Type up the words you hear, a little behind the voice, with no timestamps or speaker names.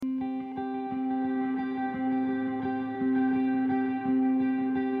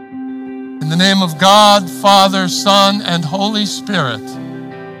name of God, Father, Son, and Holy Spirit.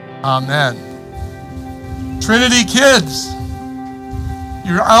 Amen. Trinity kids,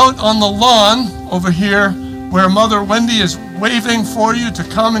 you're out on the lawn over here where Mother Wendy is waving for you to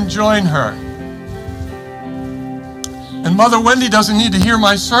come and join her. And Mother Wendy doesn't need to hear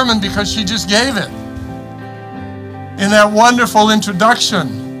my sermon because she just gave it in that wonderful introduction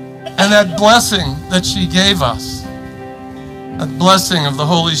and that blessing that she gave us, that blessing of the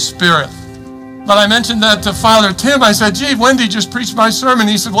Holy Spirit. But I mentioned that to Father Tim. I said, gee, Wendy just preached my sermon.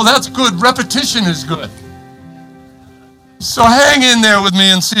 He said, well, that's good. Repetition is good. So hang in there with me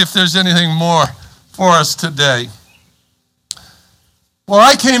and see if there's anything more for us today. Well,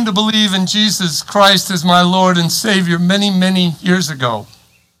 I came to believe in Jesus Christ as my Lord and Savior many, many years ago.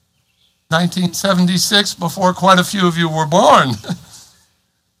 1976, before quite a few of you were born.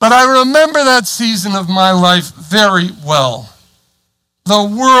 But I remember that season of my life very well. The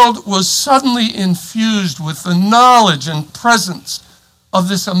world was suddenly infused with the knowledge and presence of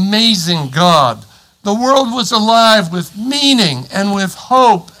this amazing God. The world was alive with meaning and with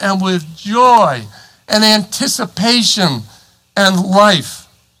hope and with joy and anticipation and life.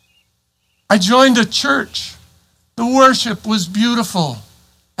 I joined a church. The worship was beautiful,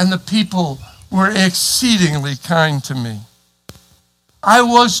 and the people were exceedingly kind to me. I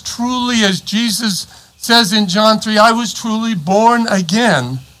was truly, as Jesus says in John 3, I was truly born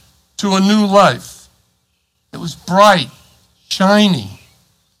again to a new life. It was bright, shiny.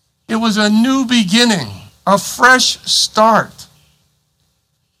 It was a new beginning, a fresh start.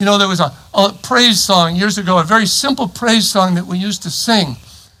 You know, there was a praise song years ago, a very simple praise song that we used to sing.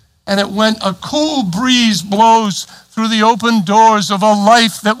 And it went, a cool breeze blows through the open doors of a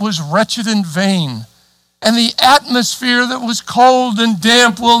life that was wretched and vain. And the atmosphere that was cold and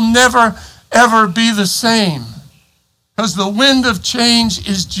damp will never, ever be the same. Because the wind of change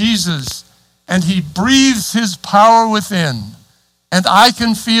is Jesus, and he breathes his power within. And I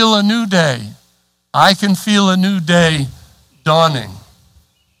can feel a new day. I can feel a new day dawning.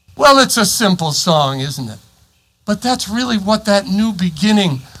 Well, it's a simple song, isn't it? But that's really what that new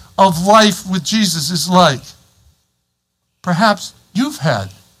beginning of life with Jesus is like. Perhaps you've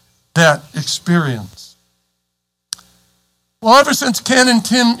had that experience. Well, ever since Ken and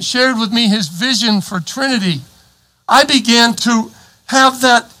Tim shared with me his vision for Trinity, I began to have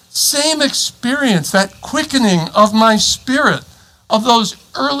that same experience, that quickening of my spirit of those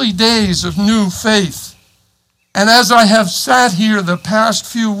early days of new faith. And as I have sat here the past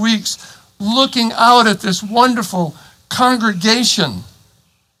few weeks looking out at this wonderful congregation,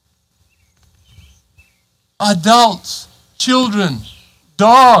 adults, children,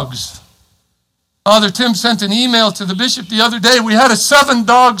 dogs. Father Tim sent an email to the bishop the other day. We had a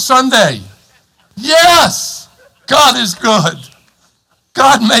 7-dog Sunday. Yes, God is good.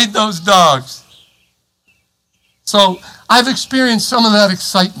 God made those dogs. So I've experienced some of that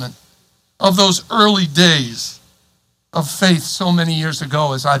excitement of those early days of faith so many years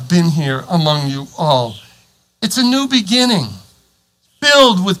ago as I've been here among you all. It's a new beginning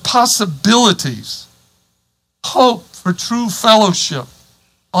filled with possibilities, hope for true fellowship,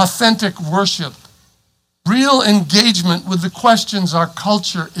 authentic worship, real engagement with the questions our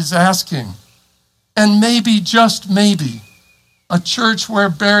culture is asking, and maybe, just maybe, a church where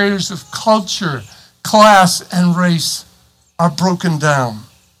barriers of culture, class, and race are broken down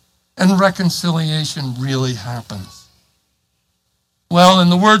and reconciliation really happens. Well, in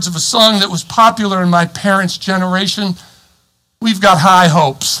the words of a song that was popular in my parents' generation, we've got high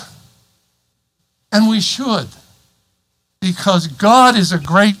hopes. And we should, because God is a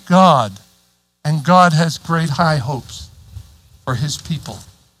great God, and God has great high hopes for his people.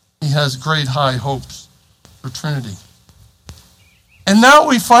 He has great high hopes for Trinity. And now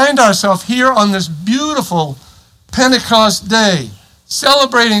we find ourselves here on this beautiful Pentecost day,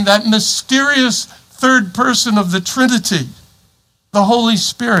 celebrating that mysterious third person of the Trinity, the Holy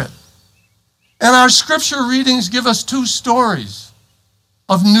Spirit. And our scripture readings give us 2 stories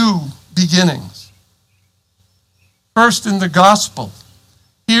of new beginnings. First, in the gospel,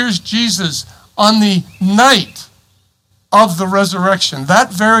 here's Jesus on the night of the resurrection.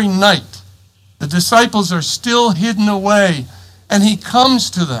 That very night, the disciples are still hidden away, and he comes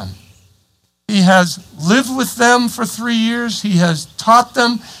to them. He has lived with them for 3 years. He has taught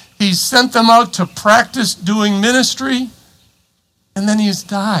them. He's sent them out to practice doing ministry. And then he has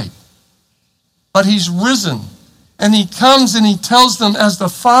died. But he's risen. And he comes and he tells them, as the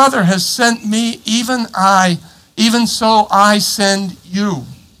Father has sent me, even so I send you.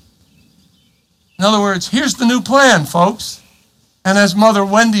 In other words, here's the new plan, folks. And as Mother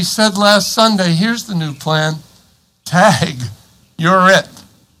Wendy said last Sunday, here's the new plan. Tag, you're it.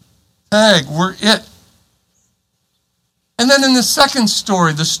 Egg, we're it. And then in the second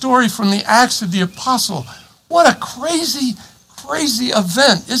story, the story from the Acts of the Apostle, what a crazy, crazy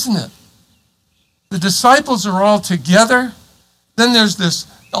event, isn't it? The disciples are all together. Then there's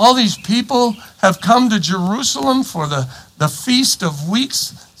all these people have come to Jerusalem for the Feast of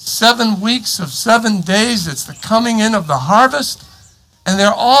Weeks, 7 weeks of 7 days. It's the coming in of the harvest. And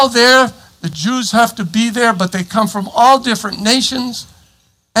they're all there. The Jews have to be there, but they come from all different nations.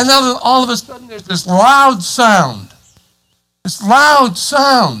 And then all of a sudden there's this loud sound. This loud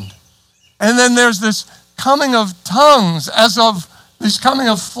sound. And then there's this coming of tongues this coming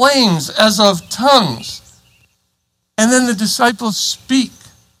of flames as of tongues. And then the disciples speak.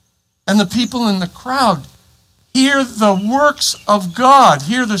 And the people in the crowd hear the works of God,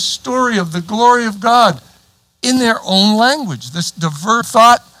 hear the story of the glory of God in their own language. This diverse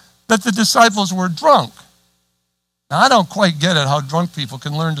thought that the disciples were drunk. Now, I don't quite get it how drunk people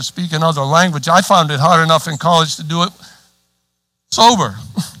can learn to speak another language. I found it hard enough in college to do it sober.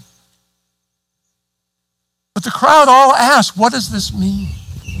 But the crowd all asked, what does this mean?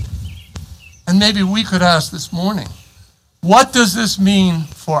 And maybe we could ask this morning, what does this mean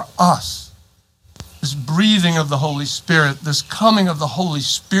for us? This breathing of the Holy Spirit, this coming of the Holy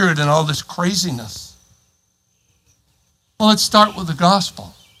Spirit and all this craziness. Well, let's start with the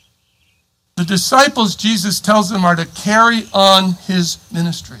gospel. The disciples, Jesus tells them, are to carry on his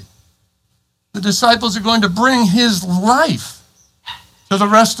ministry. The disciples are going to bring his life to the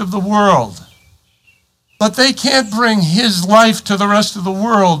rest of the world. But they can't bring his life to the rest of the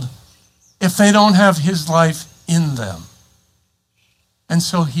world if they don't have his life in them. And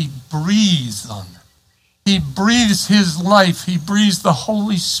so he breathes on them. He breathes his life. He breathes the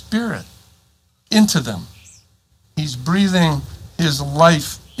Holy Spirit into them. He's breathing his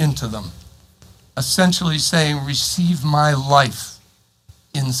life into them, essentially saying, receive my life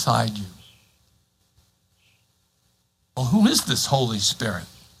inside you. Well, who is this Holy Spirit?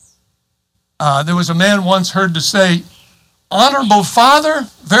 There was a man once heard to say, honorable Father,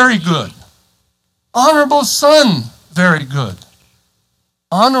 very good. Honorable Son, very good.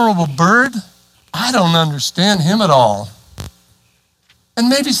 Honorable bird, I don't understand him at all. And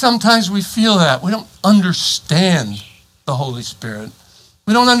maybe sometimes we feel that. We don't understand the Holy Spirit.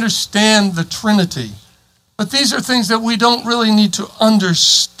 We don't understand the Trinity. But these are things that we don't really need to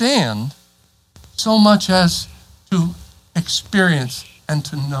understand so much as to experience and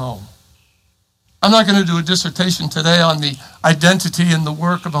to know. I'm not going to do a dissertation today on the identity and the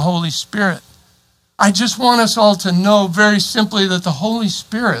work of the Holy Spirit. I just want us all to know very simply that the Holy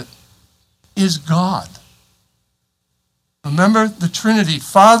Spirit is God. Remember the Trinity,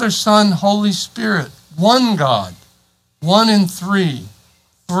 Father, Son, Holy Spirit, one God, one in three,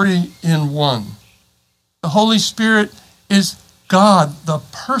 three in one. The Holy Spirit is God, the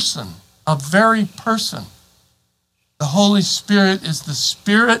person, a very person. The Holy Spirit is the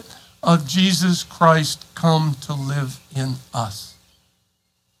Spirit of Jesus Christ come to live in us.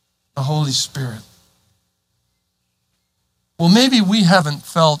 The Holy Spirit. Well, maybe we haven't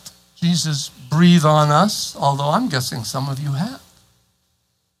felt Jesus breathe on us, although I'm guessing some of you have.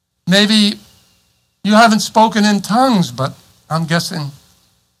 Maybe you haven't spoken in tongues, but I'm guessing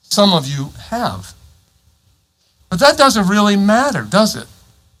some of you have. But that doesn't really matter, does it?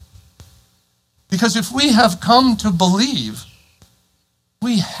 Because if we have come to believe,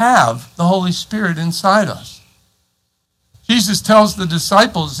 we have the Holy Spirit inside us. Jesus tells the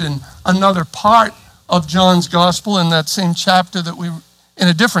disciples in another part of John's gospel, in that same chapter in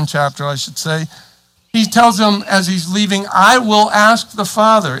a different chapter, I should say, he tells them as he's leaving, I will ask the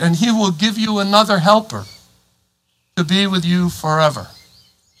Father, and he will give you another helper to be with you forever,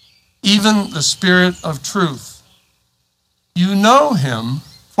 even the Spirit of truth. You know him,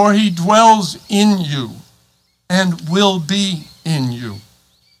 for he dwells in you and will be in you.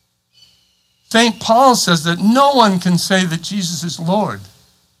 St. Paul says that no one can say that Jesus is Lord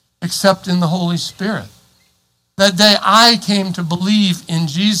except in the Holy Spirit. That day I came to believe in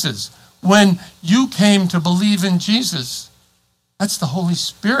Jesus. When you came to believe in Jesus, that's the Holy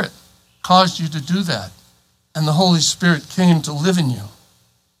Spirit caused you to do that. And the Holy Spirit came to live in you.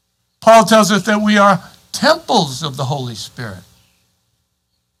 Paul tells us that we are temples of the Holy Spirit.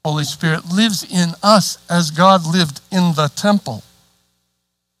 Holy Spirit lives in us as God lived in the temple.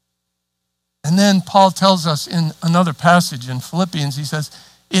 And then Paul tells us in another passage in Philippians, he says,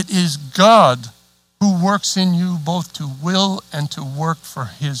 it is God who works in you both to will and to work for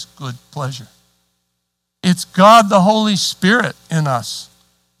his good pleasure. It's God the Holy Spirit in us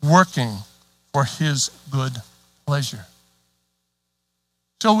working for his good pleasure.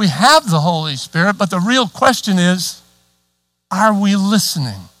 So we have the Holy Spirit, but the real question is, are we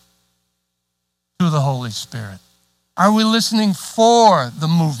listening? to the Holy Spirit? Are we listening for the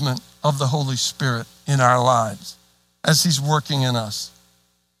movement of the Holy Spirit in our lives as he's working in us?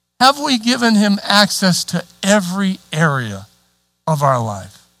 Have we given him access to every area of our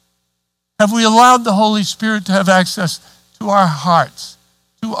life? Have we allowed the Holy Spirit to have access to our hearts,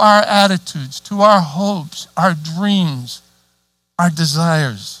 to our attitudes, to our hopes, our dreams, our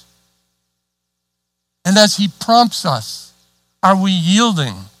desires? And as he prompts us, are we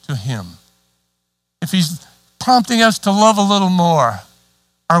yielding to him? If he's prompting us to love a little more,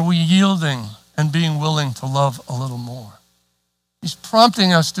 are we yielding and being willing to love a little more? He's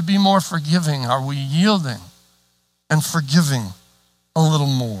prompting us to be more forgiving. Are we yielding and forgiving a little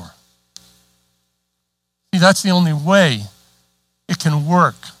more? See, that's the only way it can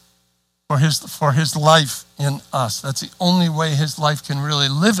work for his life in us. That's the only way his life can really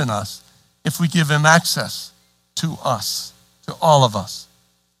live in us, if we give him access to us, to all of us.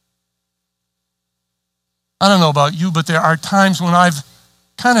 I don't know about you, but there are times when I've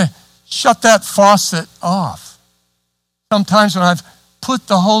kind of shut that faucet off. Sometimes when I've put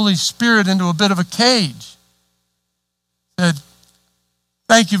the Holy Spirit into a bit of a cage, said,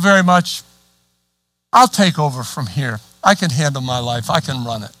 thank you very much. I'll take over from here. I can handle my life. I can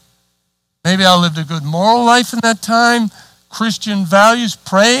run it. Maybe I lived a good moral life in that time, Christian values,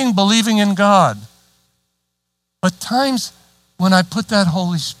 praying, believing in God. But times when I put that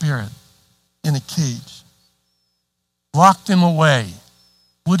Holy Spirit in a cage, locked him away,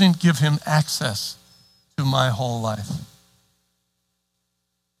 wouldn't give him access to my whole life.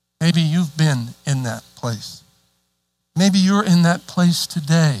 Maybe you've been in that place. Maybe you're in that place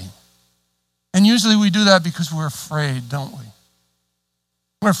today. And usually we do that because we're afraid, don't we?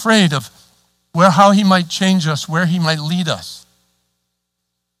 We're afraid of how he might change us, where he might lead us.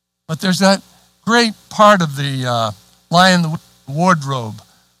 But there's that great part of the Lion, the Wardrobe,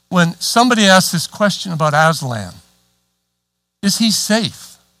 when somebody asks this question about Aslan. Is he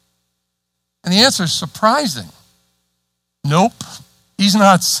safe? And the answer is surprising. Nope, he's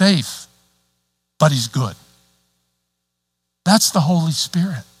not safe, but he's good. That's the Holy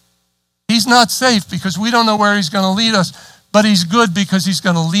Spirit. He's not safe because we don't know where he's going to lead us, but he's good because he's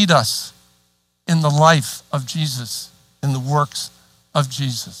going to lead us in the life of Jesus, in the works of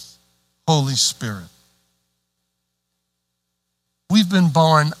Jesus. Holy Spirit. We've been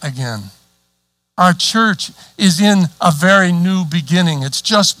born again. Our church is in a very new beginning. It's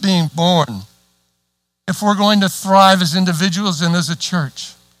just being born. If we're going to thrive as individuals and as a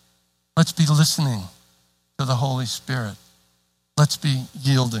church, let's be listening to the Holy Spirit. Let's be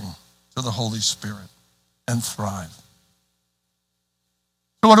yielding to the Holy Spirit and thrive.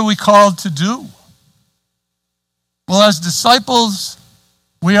 So what are we called to do? Well, as disciples,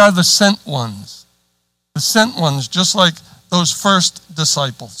 we are the sent ones. The sent ones, just like those first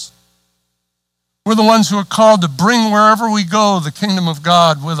disciples. We're the ones who are called to bring wherever we go the kingdom of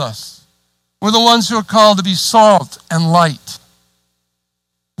God with us. We're the ones who are called to be salt and light.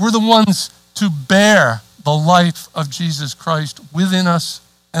 We're the ones to bear the life of Jesus Christ within us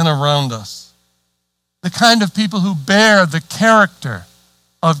and around us. The kind of people who bear the character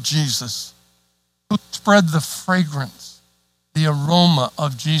of Jesus, who spread the fragrance, the aroma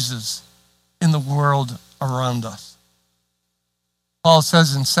of Jesus in the world around us. Paul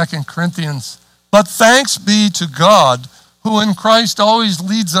says in 2 Corinthians, but thanks be to God, who in Christ always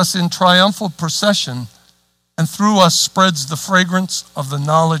leads us in triumphal procession, and through us spreads the fragrance of the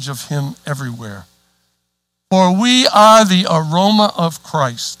knowledge of him everywhere. For we are the aroma of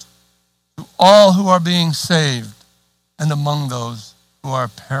Christ to all who are being saved and among those who are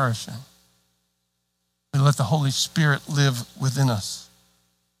perishing. We let the Holy Spirit live within us.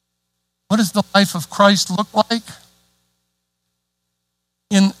 What does the life of Christ look like?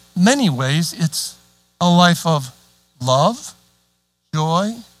 In many ways, it's a life of love,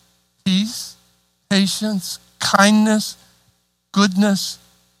 joy, peace, patience, kindness, goodness,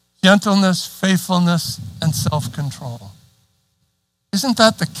 gentleness, faithfulness, and self-control. Isn't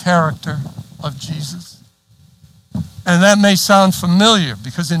that the character of Jesus? And that may sound familiar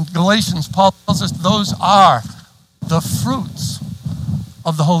because in Galatians, Paul tells us those are the fruits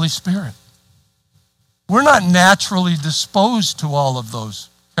of the Holy Spirit. We're not naturally disposed to all of those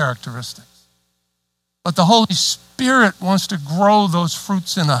characteristics, but the Holy Spirit wants to grow those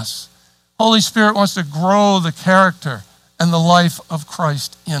fruits in us. Holy Spirit wants to grow the character and the life of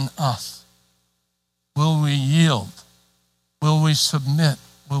Christ in us. Will we yield? Will we submit?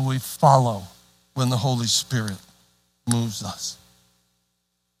 Will we follow when the Holy Spirit moves us?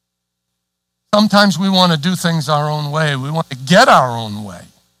 Sometimes we want to do things our own way. We want to get our own way.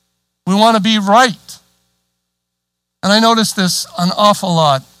 We want to be right. And I notice this an awful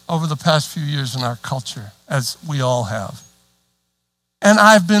lot over the past few years in our culture, as we all have. And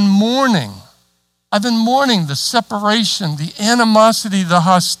I've been mourning the separation, the animosity, the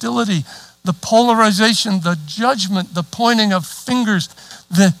hostility, the polarization, the judgment, the pointing of fingers,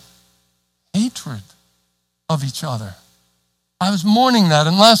 the hatred of each other. I was mourning that,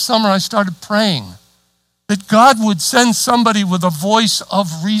 and last summer I started praying that God would send somebody with a voice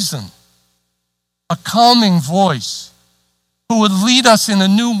of reason, a calming voice, who would lead us in a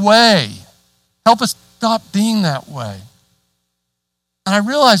new way, help us stop being that way. And I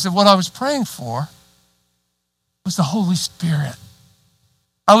realized that what I was praying for was the Holy Spirit.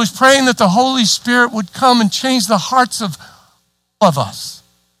 I was praying that the Holy Spirit would come and change the hearts of all of us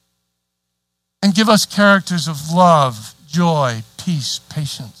and give us characters of love, joy, peace,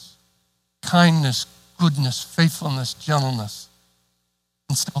 patience, kindness, goodness, faithfulness, gentleness,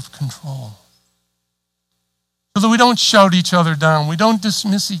 and self-control. So that we don't shout each other down, we don't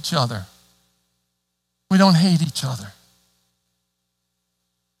dismiss each other, we don't hate each other.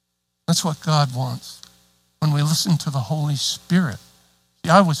 That's what God wants when we listen to the Holy Spirit. See,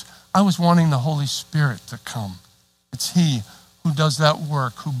 I was wanting the Holy Spirit to come. It's He who does that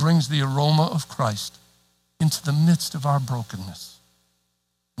work, who brings the aroma of Christ into the midst of our brokenness,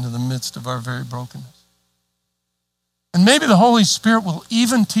 into the midst of our very brokenness. And maybe the Holy Spirit will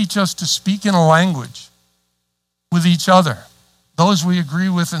even teach us to speak in a language with each other, those we agree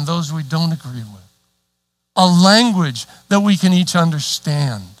with and those we don't agree with. A language that we can each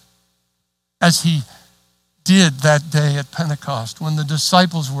understand, as He did that day at Pentecost when the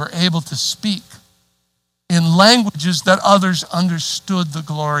disciples were able to speak in languages that others understood the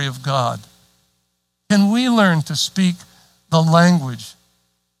glory of God. Can we learn to speak the language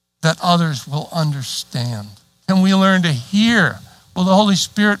that others will understand? Can we learn to hear? Will the Holy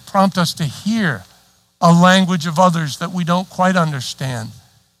Spirit prompt us to hear a language of others that we don't quite understand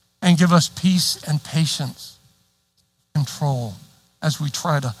and give us peace and patience, control as we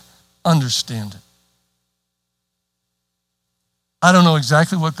try to understand it? I don't know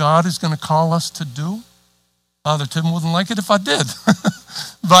exactly what God is going to call us to do. Father Tim wouldn't like it if I did.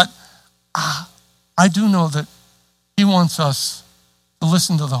 But I do know that He wants us to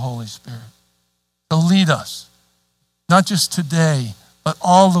listen to the Holy Spirit, to lead us, not just today, but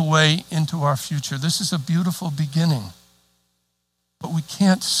all the way into our future. This is a beautiful beginning. But we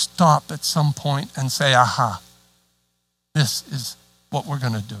can't stop at some point and say, aha, this is what we're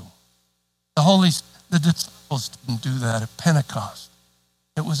going to do. The disciples didn't do that at Pentecost.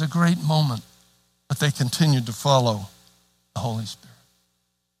 It was a great moment, but they continued to follow the Holy Spirit.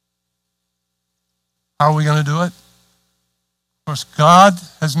 How are we going to do it? Of course, God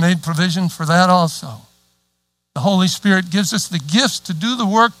has made provision for that also. The Holy Spirit gives us the gifts to do the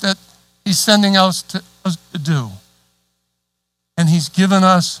work that He's sending us to do. And He's given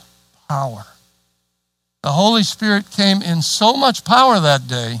us power. The Holy Spirit came in so much power that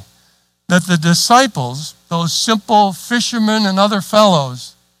day that the disciples, those simple fishermen and other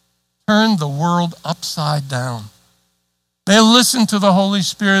fellows, turned the world upside down. They listened to the Holy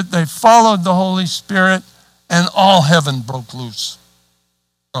Spirit, they followed the Holy Spirit, and all heaven broke loose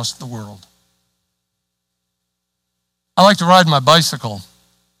across the world. I like to ride my bicycle,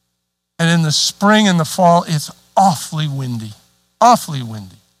 and in the spring and the fall, it's awfully windy, awfully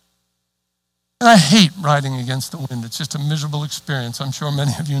windy. And I hate riding against the wind. It's just a miserable experience. I'm sure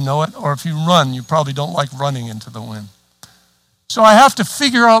many of you know it. Or if you run, you probably don't like running into the wind. So I have to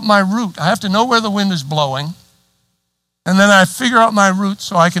figure out my route. I have to know where the wind is blowing. And then I figure out my route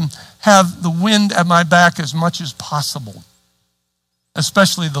so I can have the wind at my back as much as possible.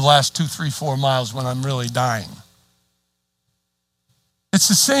 Especially the last 2, 3, 4 miles when I'm really dying. It's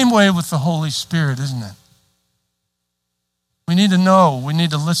the same way with the Holy Spirit, isn't it? We need to know, we need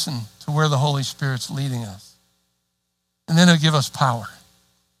to listen to where the Holy Spirit's leading us. And then He'll give us power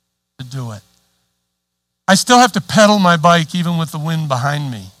to do it. I still have to pedal my bike even with the wind behind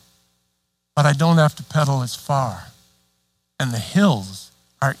me, but I don't have to pedal as far. And the hills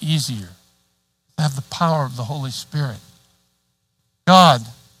are easier to have the power of the Holy Spirit. God,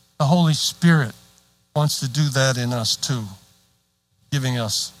 the Holy Spirit, wants to do that in us too, giving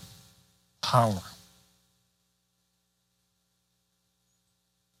us power.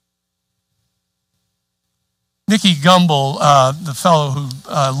 Nicky Gumbel, the fellow who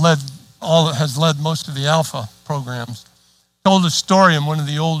has led most of the Alpha programs, told a story in one of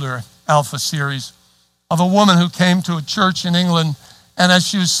the older Alpha series of a woman who came to a church in England, and as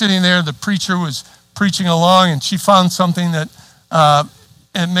she was sitting there, the preacher was preaching along, and she found something that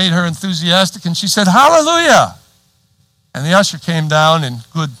it made her enthusiastic, and she said, "Hallelujah!" And the usher came down in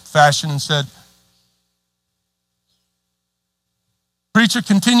good fashion and said, Preacher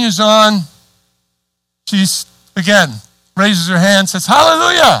continues on. She's, again, raises her hand, says,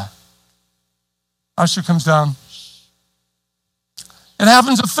 hallelujah. Usher comes down. It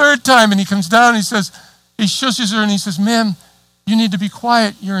happens a third time, and he comes down, and he says, he shushes her, and he says, ma'am, you need to be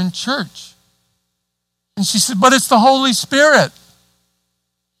quiet. You're in church. And she said, but it's the Holy Spirit.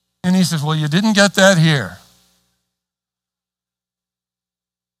 And he says, well, you didn't get that here.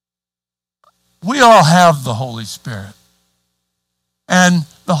 We all have the Holy Spirit. And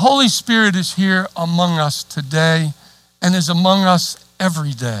the Holy Spirit is here among us today and is among us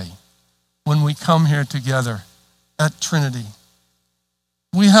every day when we come here together at Trinity.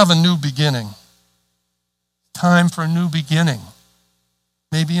 We have a new beginning. Time for a new beginning.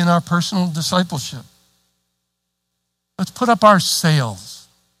 Maybe in our personal discipleship. Let's put up our sails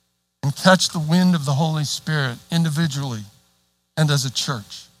and catch the wind of the Holy Spirit individually and as a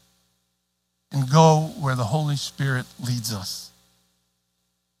church. And go where the Holy Spirit leads us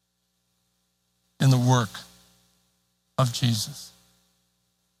in the work of Jesus.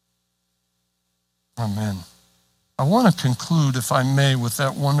 Amen. I want to conclude, if I may, with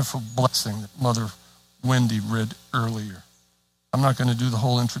that wonderful blessing that Mother Wendy read earlier. I'm not going to do the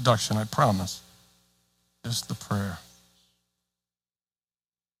whole introduction, I promise. Just the prayer.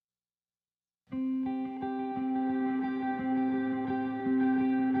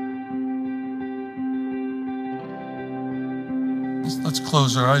 Let's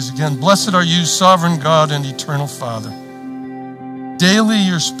close our eyes again. Blessed are you, sovereign God and eternal Father. Daily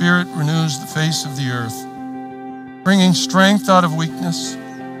your Spirit renews the face of the earth, bringing strength out of weakness,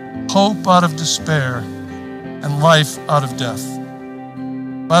 hope out of despair, and life out of death.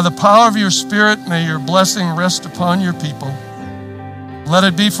 By the power of your Spirit, may your blessing rest upon your people. Let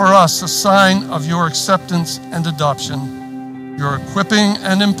it be for us a sign of your acceptance and adoption, your equipping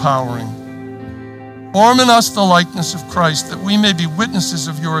and empowering. Form in us the likeness of Christ, that we may be witnesses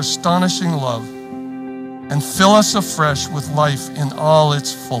of your astonishing love, and fill us afresh with life in all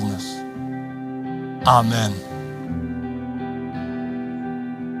its fullness. Amen.